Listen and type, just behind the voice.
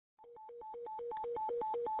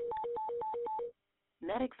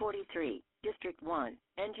Medic 43, District 1,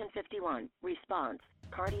 Engine 51, response,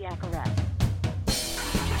 cardiac arrest.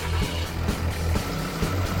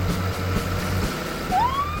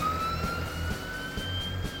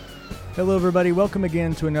 Hello everybody, welcome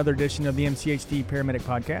again to another edition of the MCHD Paramedic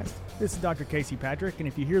Podcast. This is Dr. Casey Patrick, and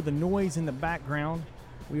if you hear the noise in the background,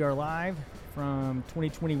 we are live from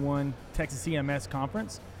 2021 Texas EMS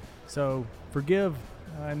Conference. So forgive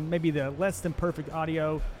maybe the less than perfect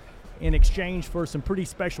audio in exchange for some pretty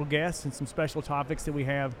special guests and some special topics that we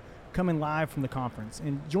have coming live from the conference.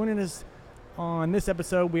 And joining us on this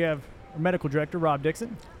episode, we have our Medical Director, Rob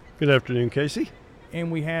Dixon. Good afternoon, Casey.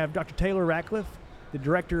 And we have Dr. Taylor Ratcliffe, the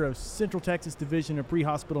Director of Central Texas Division of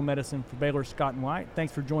Pre-Hospital Medicine for Baylor Scott & White.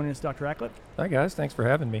 Thanks for joining us, Dr. Ratcliffe. Hi, guys. Thanks for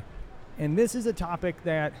having me. And this is a topic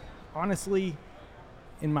that, honestly,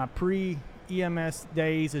 in my pre-EMS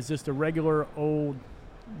days as just a regular old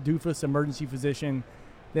doofus emergency physician,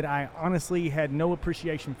 that I honestly had no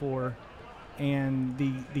appreciation for, and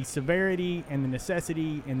the severity and the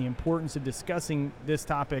necessity and the importance of discussing this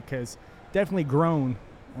topic has definitely grown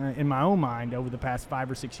in my own mind over the past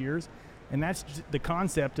 5 or 6 years, and that's the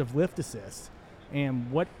concept of lift assist and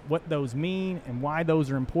what those mean and why those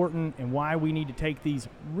are important and why we need to take these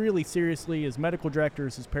really seriously as medical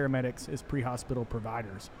directors, as paramedics, as pre-hospital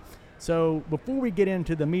providers. So before we get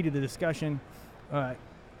into the meat of the discussion,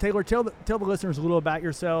 Taylor, tell the listeners a little about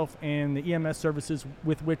yourself and the EMS services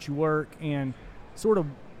with which you work and sort of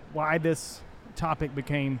why this topic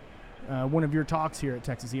became one of your talks here at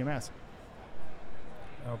Texas EMS.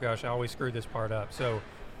 Oh, gosh, I always screw this part up. So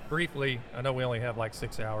briefly, I know we only have like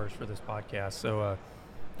 6 hours for this podcast. So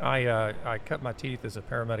I cut my teeth as a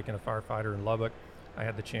paramedic and a firefighter in Lubbock. I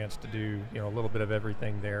had the chance to do a little bit of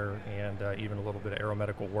everything there and even a little bit of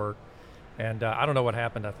aeromedical work. And I don't know what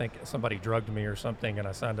happened. I think somebody drugged me or something, and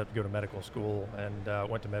I signed up to go to medical school and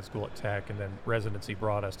went to med school at Tech, and then residency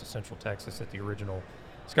brought us to Central Texas at the original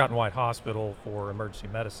Scott & White Hospital for emergency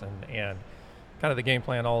medicine. And kind of the game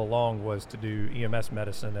plan all along was to do EMS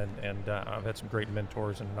medicine, and I've had some great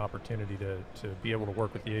mentors and an opportunity to be able to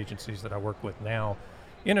work with the agencies that I work with now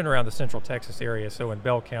in and around the Central Texas area. So in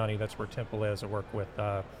Bell County, that's where Temple is. I work with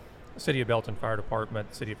the City of Belton Fire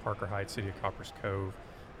Department, City of Parker Heights, City of Coppers Cove.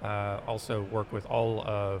 Also work with all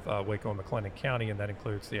of Waco and McLennan County, and that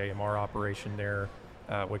includes the AMR operation there,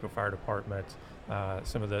 Waco Fire Department,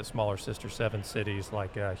 some of the smaller sister 7 cities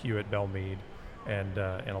like Hewitt, Belmead, and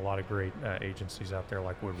a lot of great agencies out there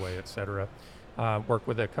like Woodway, et cetera. Work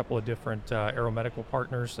with a couple of different aeromedical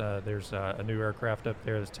partners. There's a new aircraft up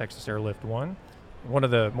there, that's Texas Airlift 1. One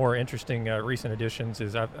of the more interesting recent additions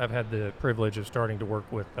is I've had the privilege of starting to work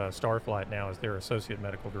with Starflight now as their associate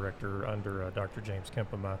medical director under Dr. James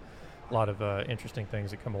Kempema. A lot of interesting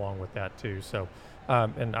things that come along with that too. So,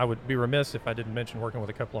 and I would be remiss if I didn't mention working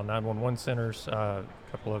with a couple of 911 centers, a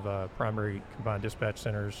couple of primary combined dispatch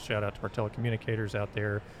centers. Shout out to our telecommunicators out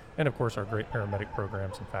there, and of course our great paramedic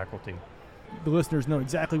programs and faculty. The listeners know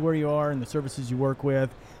exactly where you are and the services you work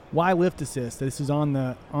with. Why lift assist? This is on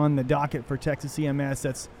the docket for Texas EMS.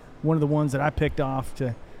 That's one of the ones that I picked off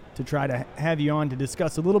to try to have you on to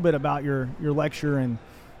discuss a little bit about your lecture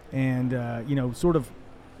and sort of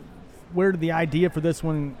where did the idea for this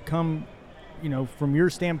one come, from your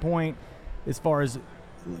standpoint as far as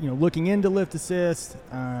looking into lift assist.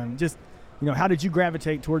 How did you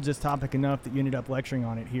gravitate towards this topic enough that you ended up lecturing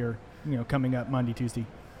on it here, coming up Monday, Tuesday?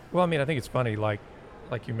 Well, I think it's funny, like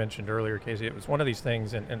you mentioned earlier, Casey, it was one of these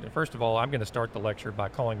things, and first of all, I'm going to start the lecture by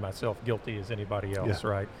calling myself guilty as anybody else,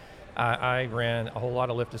 right? I ran a whole lot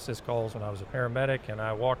of lift assist calls when I was a paramedic, and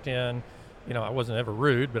I walked in, I wasn't ever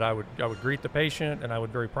rude, but I would greet the patient, and I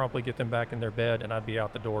would very promptly get them back in their bed, and I'd be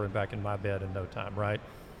out the door and back in my bed in no time, right?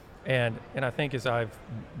 And I think as I'm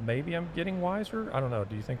getting wiser. I don't know.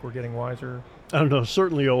 Do you think we're getting wiser? I don't know.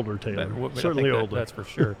 Certainly older, Taylor. Certainly older. That's for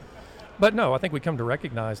sure. But no, I think we come to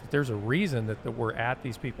recognize that there's a reason that we're at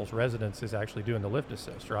these people's residences actually doing the lift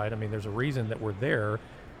assist, right? There's a reason that we're there,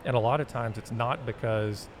 and a lot of times it's not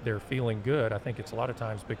because they're feeling good. I think it's a lot of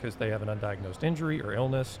times because they have an undiagnosed injury or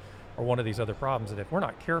illness or one of these other problems, and if we're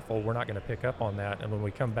not careful, we're not going to pick up on that, and when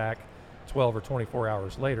we come back 12 or 24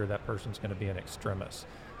 hours later, that person's going to be in extremis.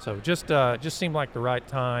 So just seemed like the right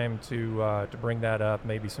time to bring that up,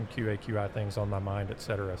 maybe some QA/QI things on my mind, et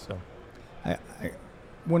cetera. So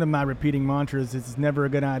one of my repeating mantras is it's never a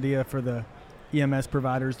good idea for the EMS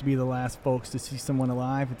providers to be the last folks to see someone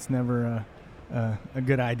alive. It's never a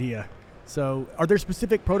good idea. So are there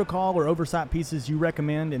specific protocol or oversight pieces you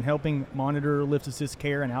recommend in helping monitor lift assist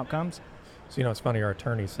care and outcomes? So, it's funny, our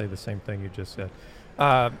attorneys say the same thing you just said.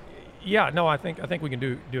 I think we can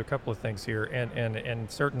do a couple of things here,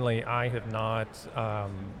 and certainly I have not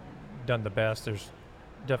done the best. There's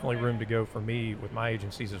definitely room to go for me with my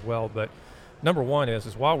agencies as well. But number one is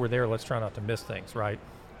while we're there, let's try not to miss things, right?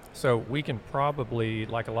 So we can probably,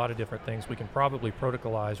 like a lot of different things, we can probably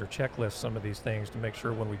protocolize or checklist some of these things to make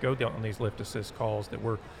sure when we go down on these lift assist calls that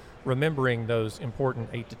we're remembering those important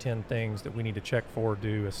 8 to 10 things that we need to check for,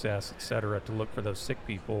 do, assess, et cetera, to look for those sick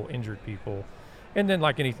people, injured people. And then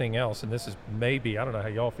like anything else, and this is maybe, I don't know how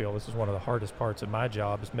y'all feel, this is one of the hardest parts of my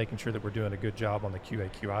job, is making sure that we're doing a good job on the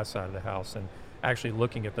QA/QI side of the house and actually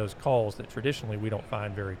looking at those calls that traditionally we don't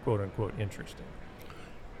find very quote-unquote interesting.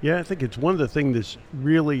 Yeah, I think it's one of the things that's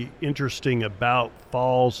really interesting about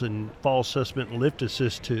falls and fall assessment and lift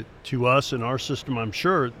assist to us and our system, I'm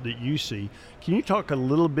sure, that you see. Can you talk a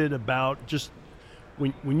little bit about just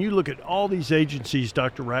when you look at all these agencies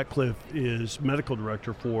Dr. Ratcliffe is medical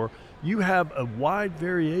director for, you have a wide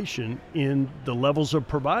variation in the levels of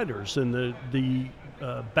providers and the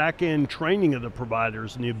back-end training of the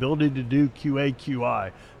providers and the ability to do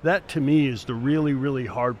QA/QI. That to me is the really, really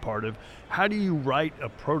hard part of how do you write a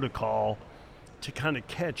protocol to kind of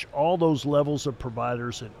catch all those levels of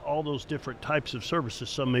providers and all those different types of services.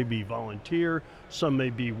 Some may be volunteer, some may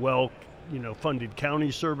be funded county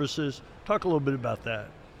services. Talk a little bit about that.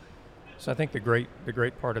 So I think the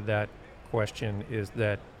great part of that question is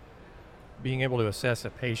that being able to assess a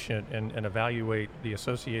patient and evaluate the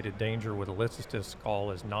associated danger with a lift assist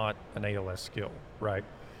call is not an ALS skill, right?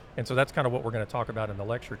 And so that's kind of what we're going to talk about in the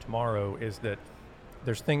lecture tomorrow, is that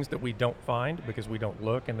there's things that we don't find because we don't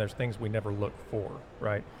look, and there's things we never look for,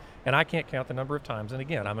 right? And I can't count the number of times, and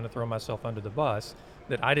again, I'm going to throw myself under the bus,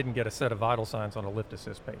 that I didn't get a set of vital signs on a lift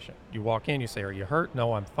assist patient. You walk in, you say, are you hurt?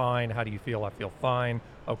 No, I'm fine. How do you feel? I feel fine.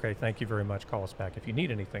 Okay, thank you very much. Call us back if you need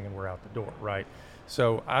anything, and we're out the door, right?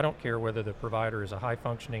 So I don't care whether the provider is a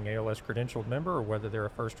high-functioning ALS credentialed member or whether they're a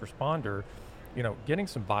first responder. Getting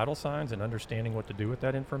some vital signs and understanding what to do with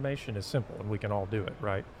that information is simple, and we can all do it,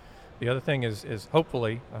 right? The other thing is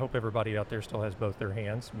hopefully, I hope everybody out there still has both their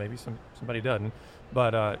hands. Maybe somebody doesn't,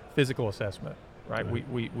 but physical assessment, right?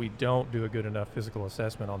 We don't do a good enough physical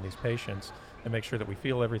assessment on these patients and make sure that we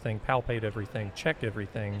feel everything, palpate everything, check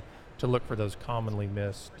everything to look for those commonly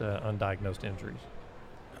missed undiagnosed injuries.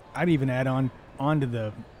 I'd even add onto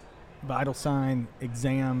the vital sign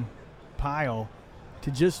exam pile to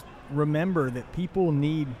just remember that people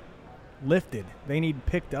need lifted. They need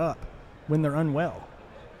picked up when they're unwell.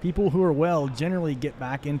 People who are well generally get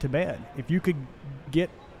back into bed. If you could get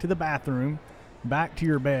to the bathroom, back to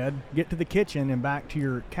your bed, get to the kitchen and back to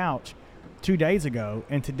your couch 2 days ago,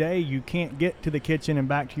 and today you can't get to the kitchen and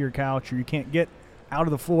back to your couch, or you can't get out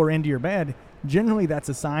of the floor into your bed, generally that's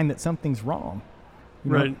a sign that something's wrong.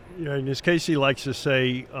 Right. Yeah, and as Casey likes to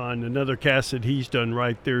say on another cast that he's done,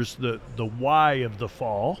 right, there's the why of the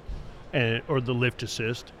fall or the lift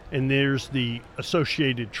assist, and there's the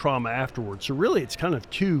associated trauma afterwards. So really it's kind of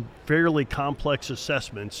two fairly complex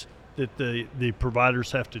assessments that the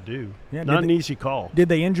providers have to do. Yeah, not an easy call. Did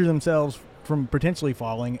they injure themselves from potentially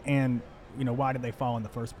falling, and why did they fall in the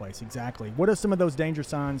first place? Exactly. What are some of those danger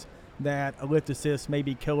signs that a lift assist may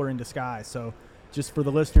be killer in disguise? So just for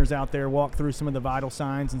the listeners out there, walk through some of the vital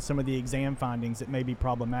signs and some of the exam findings that may be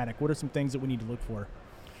problematic. What are some things that we need to look for?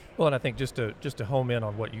 Well, and I think just to home in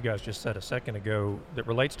on what you guys just said a second ago that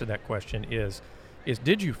relates to that question is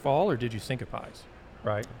did you fall or did you syncopize,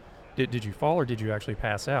 right? Did you fall or did you actually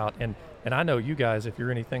pass out? And I know you guys, if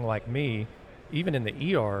you're anything like me, even in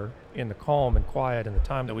the ER, in the calm and quiet and the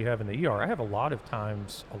time that we have in the ER, I have a lot of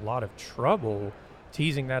times a lot of trouble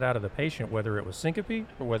teasing that out of the patient, whether it was syncope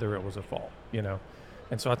or whether it was a fall,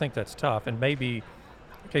 And so I think that's tough. And maybe,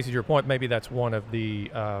 Casey, to your point, maybe that's one of the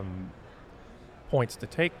points to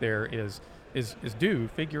take there is do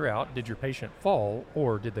figure out, did your patient fall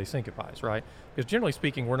or did they syncopize, right? Because generally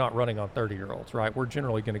speaking, we're not running on 30-year-olds, right? We're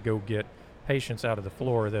generally going to go get patients out of the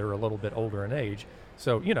floor that are a little bit older in age.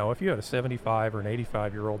 So, if you had a 75 or an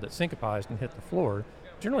 85-year-old that syncopized and hit the floor,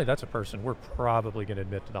 generally that's a person we're probably going to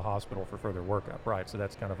admit to the hospital for further workup, right? So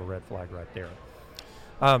that's kind of a red flag right there.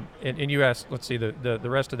 And you asked, let's see, the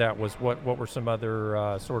rest of that was what were some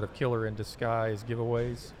other sort of killer in disguise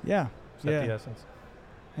giveaways? Yeah. Is that the essence?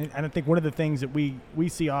 And I think one of the things that we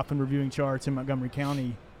see often reviewing charts in Montgomery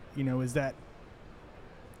County, is that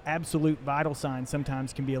absolute vital signs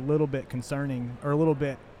sometimes can be a little bit concerning, or a little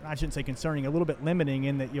bit, I shouldn't say concerning, a little bit limiting,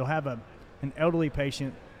 in that you'll have an elderly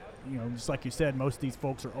patient, just like you said, most of these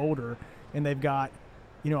folks are older, and they've got,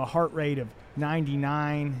 a heart rate of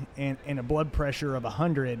 99 and a blood pressure of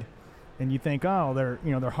 100, and you think, oh,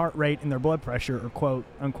 their heart rate and their blood pressure are quote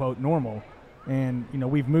unquote normal. And,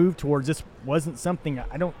 we've moved towards, this wasn't something,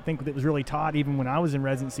 I don't think that was really taught even when I was in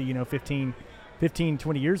residency, 15,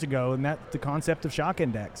 20 years ago, and that's the concept of shock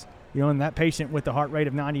index. And that patient with a heart rate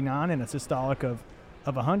of 99 and a systolic of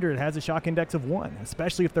 100 has a shock index of 1,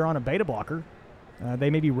 especially if they're on a beta blocker. They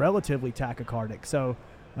may be relatively tachycardic. So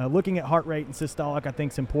looking at heart rate and systolic, I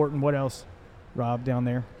think, is important. What else, Rob, down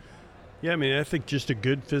there? Yeah, I mean, I think just a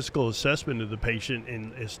good physical assessment of the patient,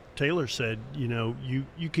 and as Taylor said,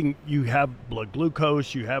 you have blood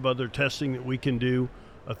glucose, you have other testing that we can do,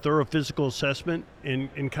 a thorough physical assessment,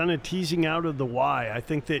 and kind of teasing out of the why. I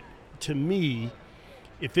think that, to me,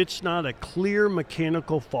 if it's not a clear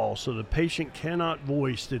mechanical fall, so the patient cannot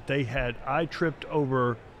voice that I tripped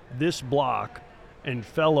over this block and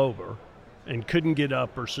fell over and couldn't get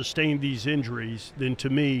up or sustained these injuries, then to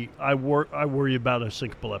me, I worry about a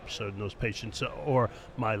syncopal episode in those patients, or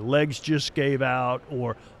my legs just gave out,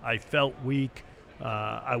 or I felt weak.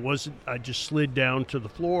 I just slid down to the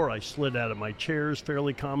floor. I slid out of my chair is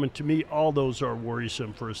fairly common to me. All those are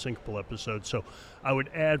worrisome for a syncopal episode. So I would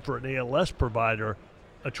add, for an ALS provider,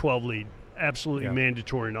 a 12 lead, absolutely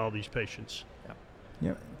mandatory in all these patients.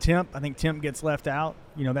 Yeah, temp. I think temp gets left out.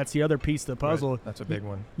 That's the other piece of the puzzle. Right. That's a big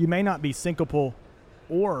one. You may not be syncopal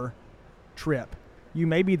or trip. You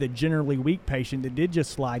may be the generally weak patient that did just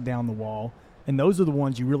slide down the wall, and those are the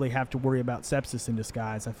ones you really have to worry about sepsis in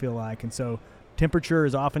disguise, I feel like. And so temperature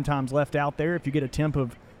is oftentimes left out there. If you get a temp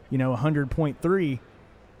of 100.3,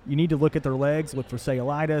 you need to look at their legs, look for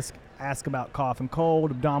cellulitis, ask about cough and cold,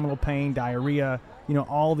 abdominal pain, diarrhea,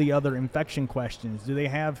 all the other infection questions. Do they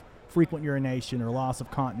have frequent urination or loss of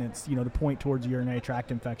continence, to point towards a urinary tract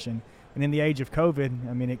infection? And in the age of COVID,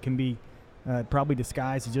 I mean, it can be probably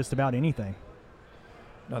disguised as just about anything.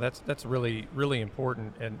 No, that's really, really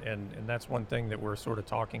important, and that's one thing that we're sort of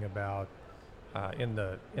talking about in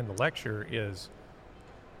the lecture is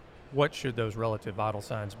what should those relative vital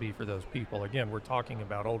signs be for those people. Again, we're talking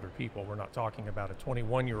about older people. We're not talking about a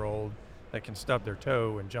 21-year-old that can stub their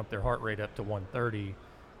toe and jump their heart rate up to 130.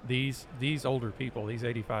 These older people, these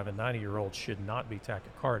 85 and 90-year-olds, should not be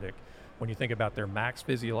tachycardic. When you think about their max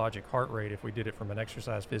physiologic heart rate, if we did it from an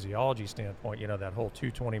exercise physiology standpoint, that whole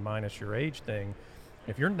 220 minus your age thing,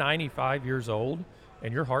 if you're 95 years old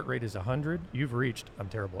and your heart rate is 100, you've reached, I'm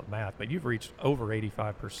terrible at math, but you've reached over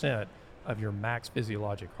 85% of your max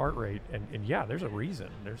physiologic heart rate. And yeah, there's a reason.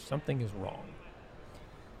 Something is wrong.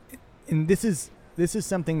 And this is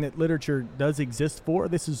something that literature does exist for.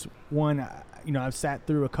 This is one, I've sat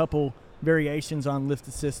through a couple variations on lift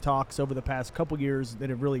assist talks over the past couple years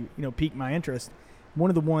that have really, piqued my interest.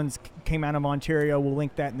 One of the ones came out of Ontario. We'll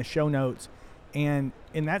link that in the show notes. And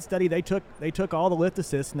in that study, they took all the lift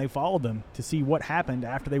assists and they followed them to see what happened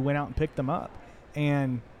after they went out and picked them up.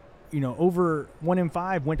 And, over 1 in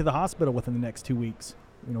 5 went to the hospital within the next 2 weeks.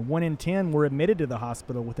 1 in 10 were admitted to the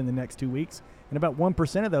hospital within the next 2 weeks, and about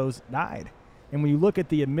 1% of those died. And when you look at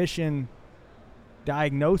the admission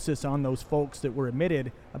diagnosis on those folks that were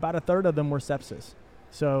admitted, about a third of them were sepsis.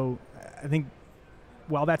 So I think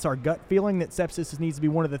while that's our gut feeling that sepsis needs to be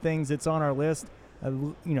one of the things that's on our list,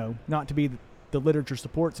 not to be the literature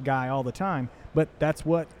supports guy all the time, but that's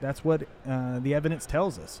what the evidence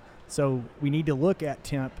tells us. So we need to look at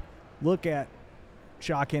temp, look at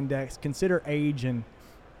shock index, consider age and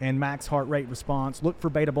max heart rate response, look for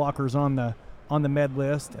beta blockers on the med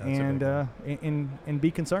list, and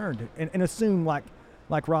be concerned and assume,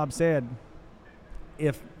 like Rob said,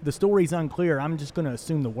 if the story's unclear, I'm just going to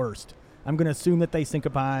assume the worst. I'm going to assume that they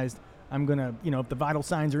syncopized. I'm going to, if the vital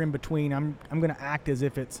signs are in between, I'm going to act as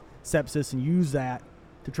if it's sepsis and use that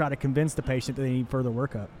to try to convince the patient that they need further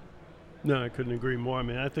workup. No, I couldn't agree more. I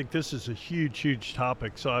mean, I think this is a huge, huge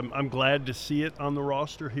topic. So I'm glad to see it on the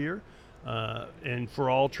roster here. And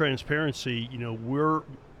for all transparency, we're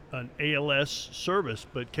an ALS service,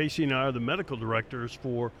 but Casey and I are the medical directors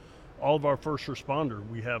for all of our first responder.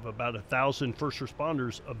 We have about 1,000 first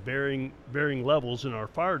responders of varying levels in our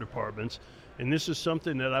fire departments. And this is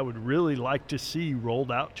something that I would really like to see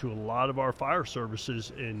rolled out to a lot of our fire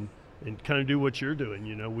services and kind of do what you're doing.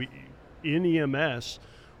 In EMS,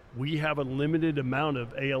 we have a limited amount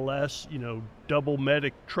of ALS, double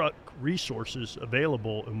medic truck resources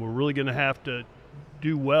available, and we're really going to have to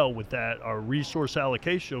do well with that, our resource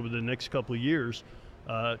allocation over the next couple of years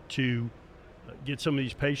to get some of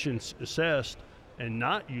these patients assessed and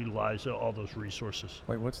not utilize all those resources.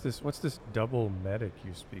 Wait, what's this double medic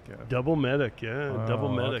you speak of? Double medic, yeah, double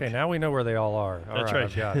medic. Okay, now we know where they all are. That's right.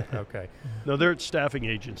 I've got it. Okay. No, they're at staffing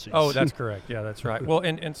agencies. Oh, that's correct. Yeah, that's right. Well,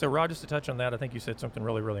 and so, Rod, just to touch on that, I think you said something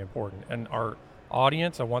really, really important. And our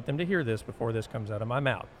audience, I want them to hear this before this comes out of my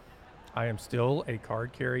mouth. I am still a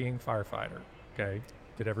card-carrying firefighter, okay?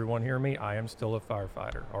 Did everyone hear me? I am still a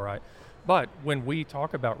firefighter, all right? But when we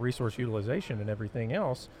talk about resource utilization and everything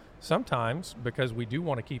else, sometimes because we do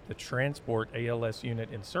want to keep the transport ALS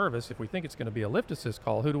unit in service, if we think it's going to be a lift assist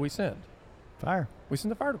call, who do we send? Fire. We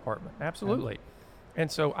send the fire department, absolutely.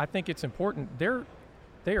 And so I think it's important.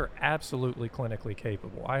 They are absolutely clinically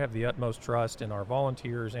capable. I have the utmost trust in our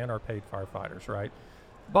volunteers and our paid firefighters, right?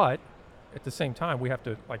 But at the same time, we have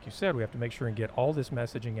to, like you said, we have to make sure and get all this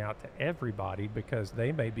messaging out to everybody, because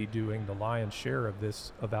they may be doing the lion's share of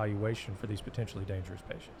this evaluation for these potentially dangerous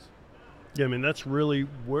patients. Yeah, I mean, that's really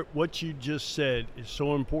what you just said is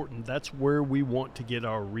so important. That's where we want to get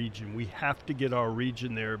our region. We have to get our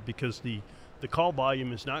region there, because the call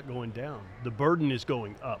volume is not going down. The burden is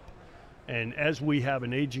going up. And as we have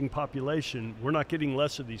an aging population, we're not getting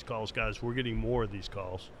less of these calls, guys. We're getting more of these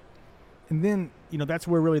calls. And then, that's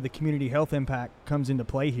where really the community health impact comes into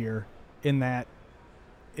play here, in that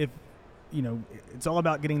if, it's all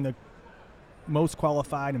about getting the most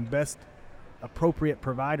qualified and best appropriate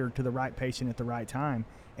provider to the right patient at the right time,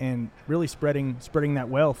 and really spreading that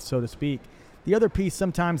wealth, so to speak. The other piece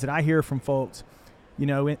sometimes that I hear from folks,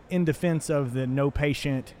 in defense of the no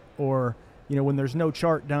patient, or, when there's no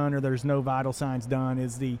chart done or there's no vital signs done,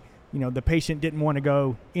 is the patient didn't want to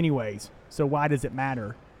go anyways, so why does it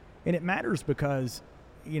matter? And it matters because,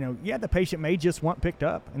 the patient may just want picked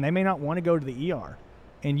up, and they may not want to go to the ER,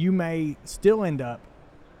 and you may still end up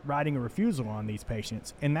writing a refusal on these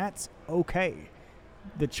patients, and that's okay.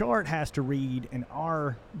 The chart has to read, and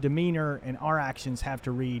our demeanor and our actions have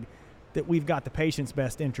to read that we've got the patient's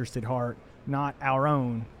best interest at heart, not our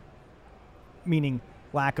own, meaning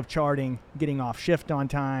lack of charting, getting off shift on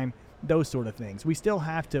time, those sort of things. We still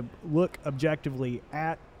have to look objectively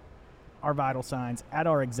at our vital signs, at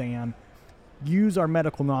our exam, use our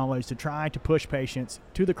medical knowledge to try to push patients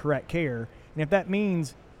to the correct care. And if that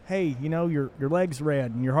means, hey, your leg's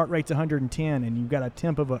red and your heart rate's 110 and you've got a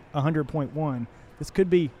temp of 100.1, this could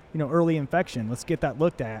be, early infection. Let's get that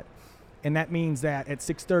looked at. And that means that at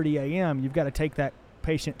 6:30 a.m., you've got to take that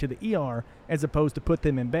patient to the ER, as opposed to put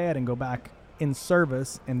them in bed and go back in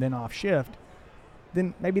service and then off shift.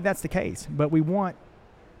 Then maybe that's the case. But we want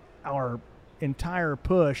our entire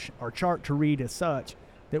push, our chart, to read as such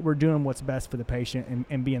that we're doing what's best for the patient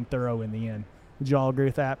and being thorough in the end. Would you all agree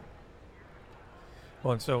with that?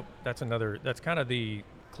 Well, and so that's kind of the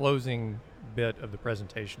closing bit of the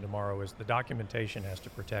presentation tomorrow, is the documentation has to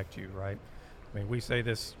protect you, right? I mean, we say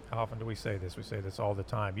this, how often do we say this? We say this all the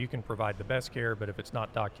time. You can provide the best care, but if it's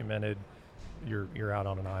not documented, you're out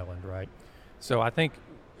on an island, right? So I think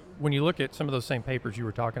when you look at some of those same papers you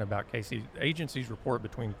were talking about, Casey, agencies report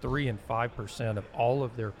between 3 and 5% of all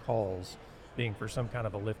of their calls being for some kind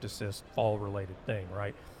of a lift assist fall related thing,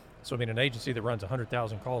 right? So I mean, an agency that runs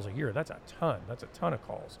 100,000 calls a year, that's a ton of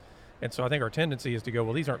calls. And so I think our tendency is to go,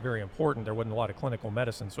 well, these aren't very important. There wasn't a lot of clinical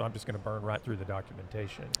medicine, so I'm just going to burn right through the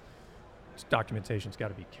documentation. Documentation's got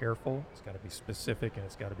to be careful, it's got to be specific, and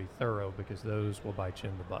it's got to be thorough, because those will bite you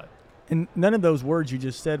in the butt. And none of those words you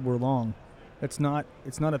just said were long. It's not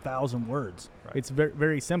 1,000 words. Right. It's very,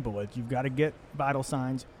 very simple. You've got to get vital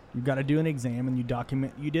signs, you've got to do an exam, and you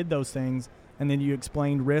document you did those things, and then you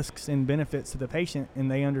explained risks and benefits to the patient, and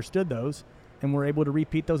they understood those, and were able to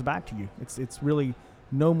repeat those back to you. It's really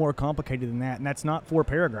no more complicated than that, and that's not 4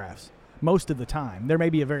 paragraphs most of the time. There may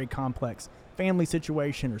be a very complex family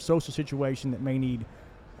situation or social situation that may need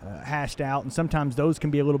hashed out, and sometimes those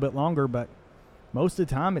can be a little bit longer, but most of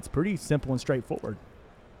the time it's pretty simple and straightforward.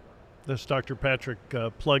 That's Dr. Patrick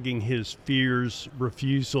plugging his Fears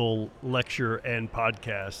Refusal lecture and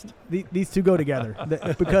podcast. These two go together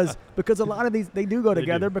because a lot of these, they do go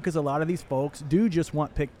together, because a lot of these folks do just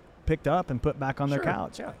want picked up and put back on their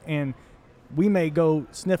couch. Yeah. And we may go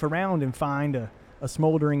sniff around and find a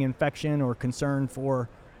smoldering infection or concern for,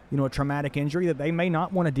 a traumatic injury that they may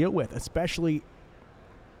not want to deal with, especially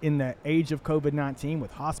in the age of COVID-19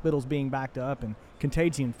 with hospitals being backed up and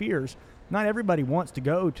contagion fears. Not everybody wants to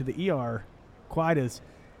go to the ER quite as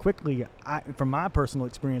quickly, from my personal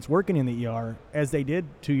experience working in the ER, as they did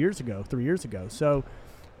 2 years ago, 3 years ago. So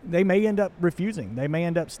they may end up refusing. They may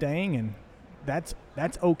end up staying, and that's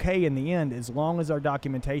okay in the end, as long as our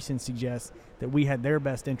documentation suggests that we had their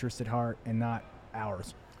best interest at heart and not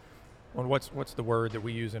ours. Well, what's the word that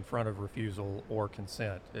we use in front of refusal or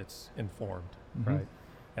consent? It's informed, right?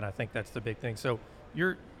 And I think that's the big thing. So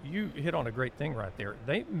you hit on a great thing right there.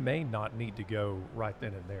 They may not need to go right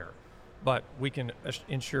then and there, but we can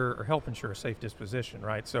ensure or help ensure a safe disposition,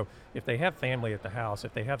 right? So if they have family at the house,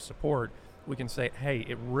 if they have support, we can say, hey,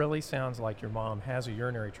 it really sounds like your mom has a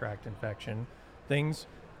urinary tract infection. Things,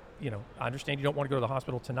 I understand you don't want to go to the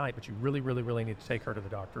hospital tonight, but you really, really, really need to take her to the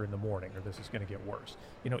doctor in the morning, or this is going to get worse.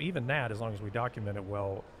 Even that, as long as we document it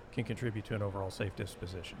well, can contribute to an overall safe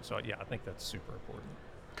disposition. So, yeah, I think that's super important.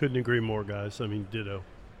 Couldn't agree more, guys. I mean, ditto.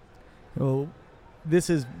 Well, this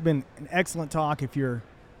has been an excellent talk. If you're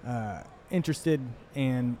interested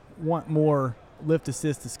and want more lift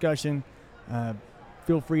assist discussion,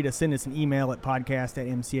 feel free to send us an email at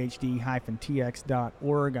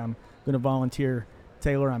podcast@mchd-tx.org. I'm going to volunteer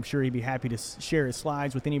Taylor. I'm sure he'd be happy to share his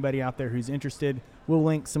slides with anybody out there who's interested. We'll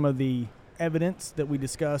link some of the evidence that we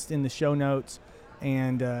discussed in the show notes.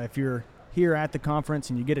 And if you're here at the conference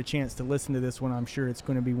and you get a chance to listen to this one, I'm sure it's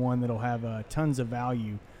going to be one that'll have tons of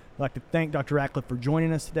value. I'd like to thank Dr. Ratcliffe for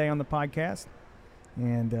joining us today on the podcast.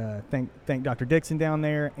 And thank Dr. Dixon down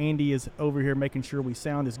there. Andy is over here making sure we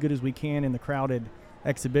sound as good as we can in the crowded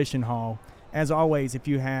exhibition hall. As always, if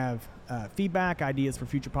you have feedback, ideas for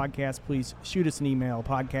future podcasts, please shoot us an email,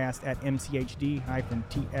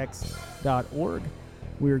 podcast@mchd-tx.org.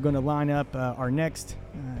 We're going to line up our next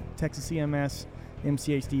Texas EMS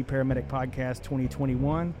MCHD Paramedic Podcast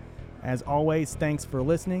 2021. As always, thanks for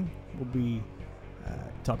listening. We'll be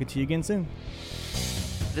talking to you again soon.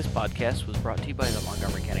 This podcast was brought to you by the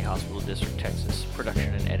Montgomery County Hospital District, Texas.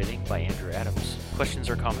 Production and editing by Andrew Adams. Questions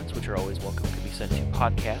or comments, which are always welcome, can be sent to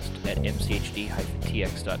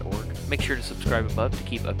podcast@mchd-tx.org. Make sure to subscribe above to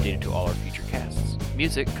keep updated to all our future casts.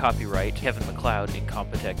 Music, copyright, Kevin MacLeod,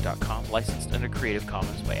 Incompetech.com, licensed under Creative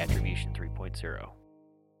Commons by Attribution 3.0.